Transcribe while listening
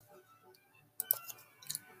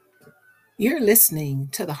You're listening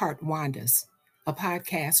to The Heart Wanders, a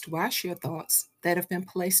podcast where I share thoughts that have been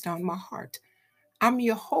placed on my heart. I'm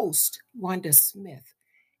your host, Wanda Smith,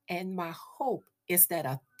 and my hope is that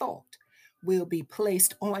a thought will be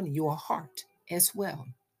placed on your heart as well.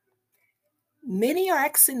 Many are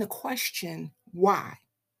asking the question, why?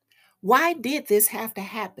 Why did this have to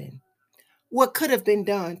happen? What could have been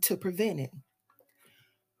done to prevent it?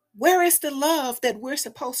 Where is the love that we're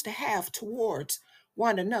supposed to have towards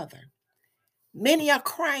one another? Many are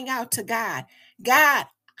crying out to God, God,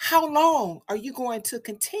 how long are you going to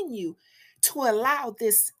continue to allow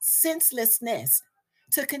this senselessness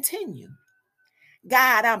to continue?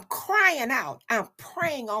 God, I'm crying out. I'm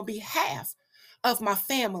praying on behalf of my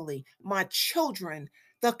family, my children,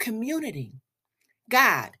 the community.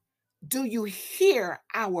 God, do you hear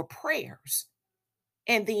our prayers?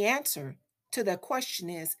 And the answer to the question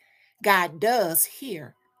is God does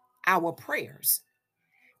hear our prayers.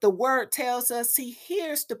 The word tells us he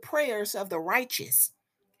hears the prayers of the righteous.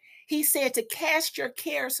 He said to cast your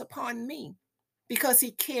cares upon me because he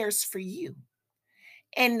cares for you.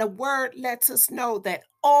 And the word lets us know that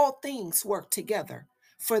all things work together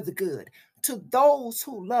for the good to those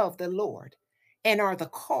who love the Lord and are the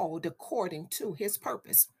called according to his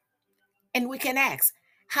purpose. And we can ask,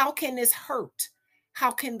 how can this hurt? How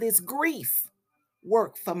can this grief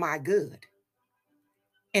work for my good?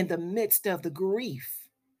 In the midst of the grief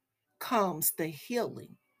comes the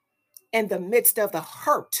healing. In the midst of the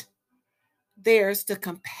hurt, there's the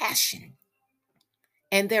compassion.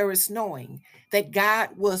 And there is knowing that God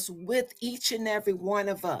was with each and every one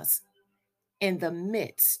of us in the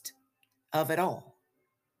midst of it all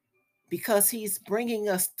because he's bringing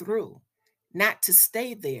us through, not to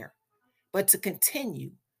stay there, but to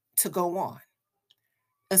continue to go on.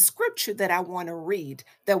 A scripture that I want to read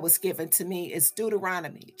that was given to me is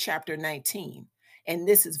Deuteronomy chapter 19. And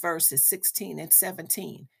this is verses 16 and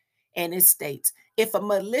 17. And it states, if a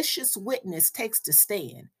malicious witness takes the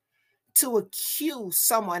stand to accuse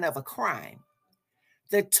someone of a crime,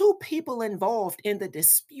 the two people involved in the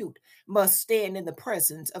dispute must stand in the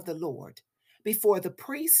presence of the Lord before the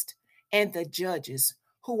priest and the judges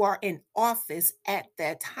who are in office at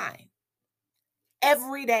that time.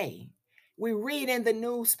 Every day, we read in the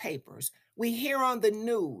newspapers, we hear on the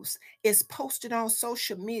news, it's posted on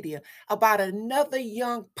social media about another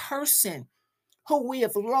young person who we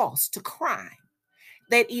have lost to crime.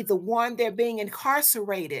 That either one, they're being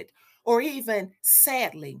incarcerated, or even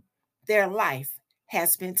sadly, their life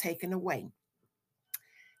has been taken away.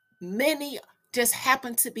 Many just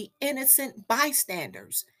happen to be innocent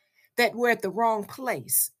bystanders that were at the wrong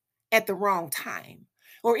place at the wrong time,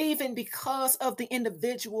 or even because of the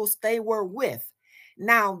individuals they were with.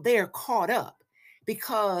 Now they're caught up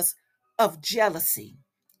because of jealousy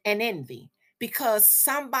and envy, because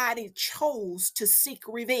somebody chose to seek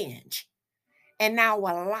revenge, and now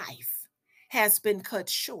a life has been cut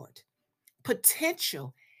short.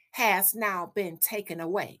 Potential has now been taken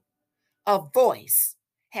away. A voice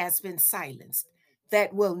has been silenced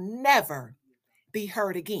that will never be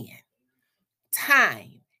heard again.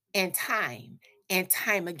 Time and time and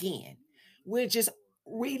time again. We're just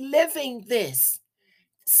reliving this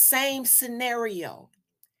same scenario,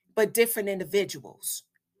 but different individuals.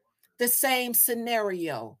 The same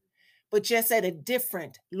scenario, but just at a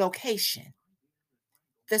different location.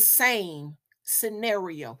 The same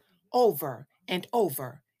scenario over and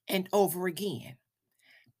over and over again.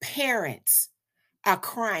 Parents are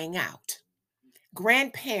crying out.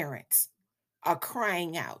 Grandparents are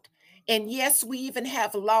crying out. And yes, we even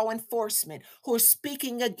have law enforcement who are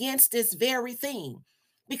speaking against this very thing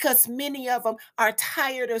because many of them are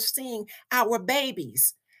tired of seeing our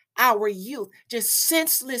babies, our youth, just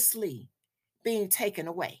senselessly being taken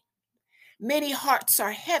away. Many hearts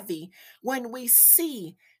are heavy when we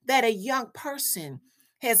see that a young person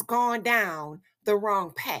has gone down the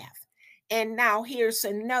wrong path. And now here's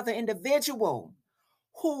another individual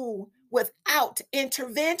who, without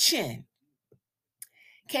intervention,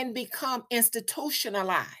 can become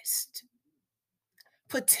institutionalized.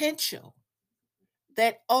 Potential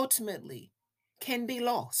that ultimately can be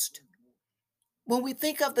lost. When we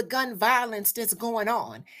think of the gun violence that's going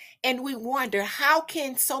on, and we wonder how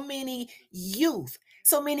can so many youth,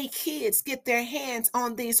 so many kids get their hands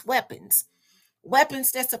on these weapons,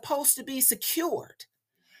 weapons that's supposed to be secured,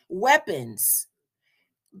 weapons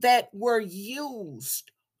that were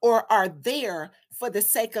used or are there for the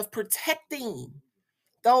sake of protecting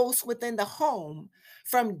those within the home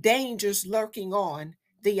from dangers lurking on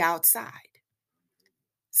the outside.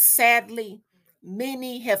 Sadly,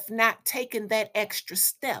 many have not taken that extra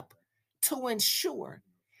step to ensure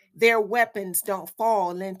Their weapons don't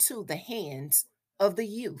fall into the hands of the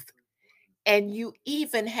youth. And you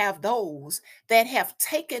even have those that have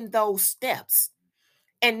taken those steps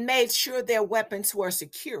and made sure their weapons were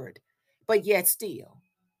secured, but yet still,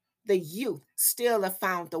 the youth still have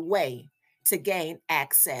found a way to gain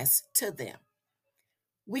access to them.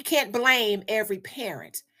 We can't blame every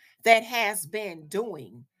parent that has been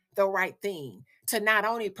doing the right thing to not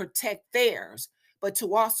only protect theirs, but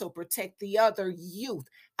to also protect the other youth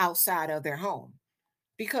outside of their home.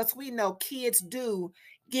 Because we know kids do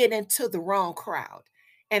get into the wrong crowd,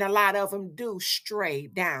 and a lot of them do stray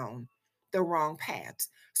down the wrong paths.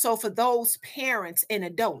 So, for those parents and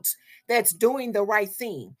adults that's doing the right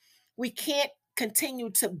thing, we can't continue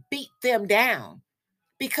to beat them down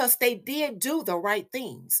because they did do the right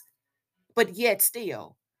things, but yet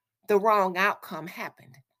still the wrong outcome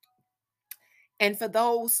happened. And for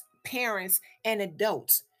those parents and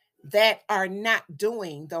adults that are not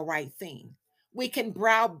doing the right thing, we can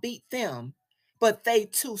browbeat them, but they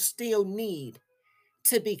too still need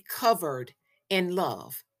to be covered in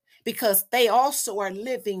love because they also are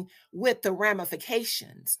living with the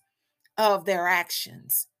ramifications of their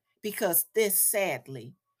actions because this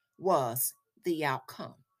sadly was the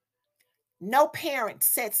outcome. No parent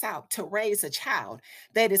sets out to raise a child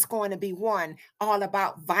that is going to be one all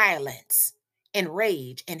about violence and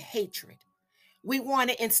rage and hatred. We want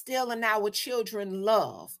to instill in our children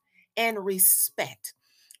love and respect.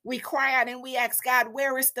 We cry out and we ask God,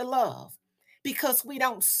 where is the love? Because we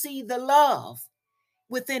don't see the love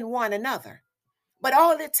within one another. But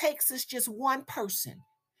all it takes is just one person,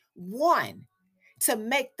 one, to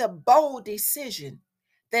make the bold decision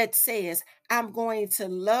that says, I'm going to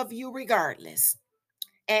love you regardless.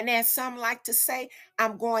 And as some like to say,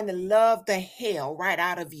 I'm going to love the hell right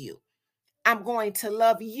out of you. I'm going to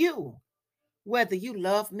love you whether you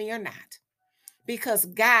love me or not, because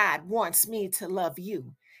God wants me to love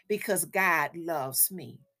you, because God loves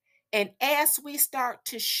me. And as we start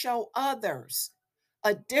to show others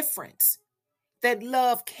a difference, that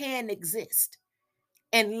love can exist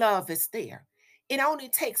and love is there. It only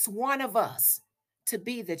takes one of us to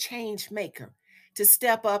be the change maker, to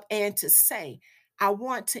step up and to say, I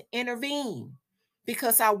want to intervene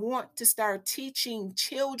because I want to start teaching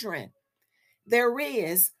children there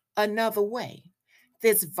is another way.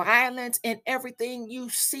 This violence and everything you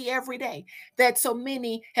see every day that so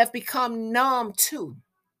many have become numb to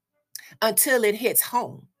until it hits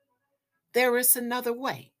home. There is another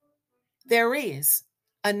way. There is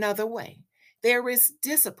another way. There is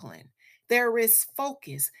discipline. There is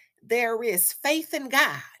focus. There is faith in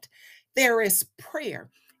God. There is prayer.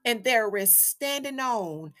 And there is standing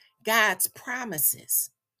on God's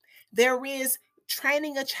promises. There is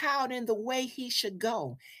training a child in the way he should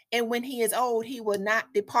go. And when he is old, he will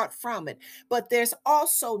not depart from it. But there's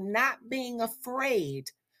also not being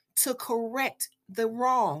afraid to correct the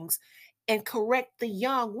wrongs and correct the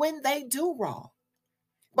young when they do wrong,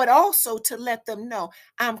 but also to let them know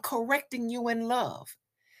I'm correcting you in love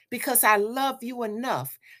because I love you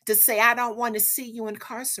enough to say I don't want to see you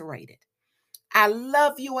incarcerated. I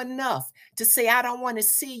love you enough to say I don't want to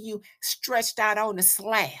see you stretched out on a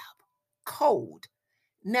slab, cold,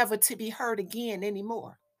 never to be heard again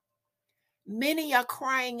anymore. Many are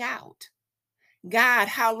crying out, God,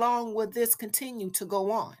 how long will this continue to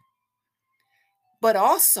go on? But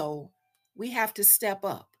also, we have to step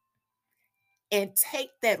up and take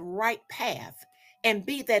that right path and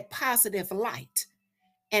be that positive light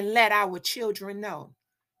and let our children know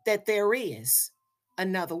that there is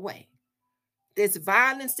another way. This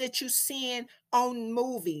violence that you're seeing on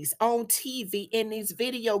movies, on TV, in these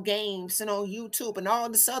video games, and on YouTube, and all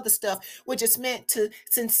this other stuff, which is meant to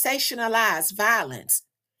sensationalize violence,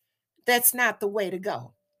 that's not the way to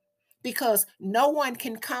go because no one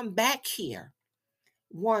can come back here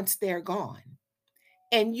once they're gone.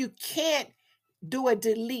 And you can't do a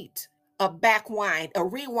delete, a backwind, a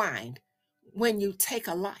rewind when you take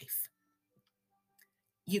a life.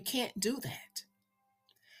 You can't do that.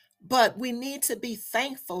 But we need to be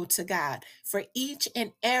thankful to God for each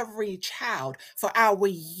and every child, for our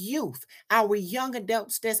youth, our young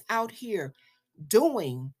adults that's out here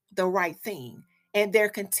doing the right thing. And they're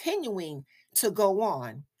continuing to go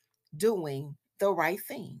on doing the right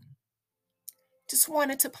thing. Just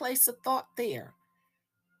wanted to place a thought there.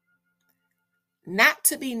 Not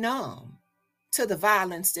to be numb to the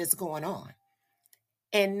violence that's going on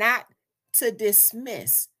and not to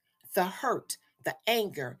dismiss the hurt, the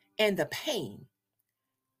anger, and the pain.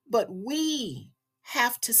 But we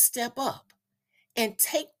have to step up and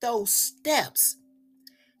take those steps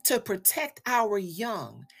to protect our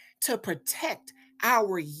young, to protect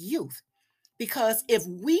our youth, Because if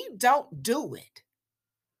we don't do it,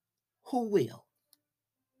 who will?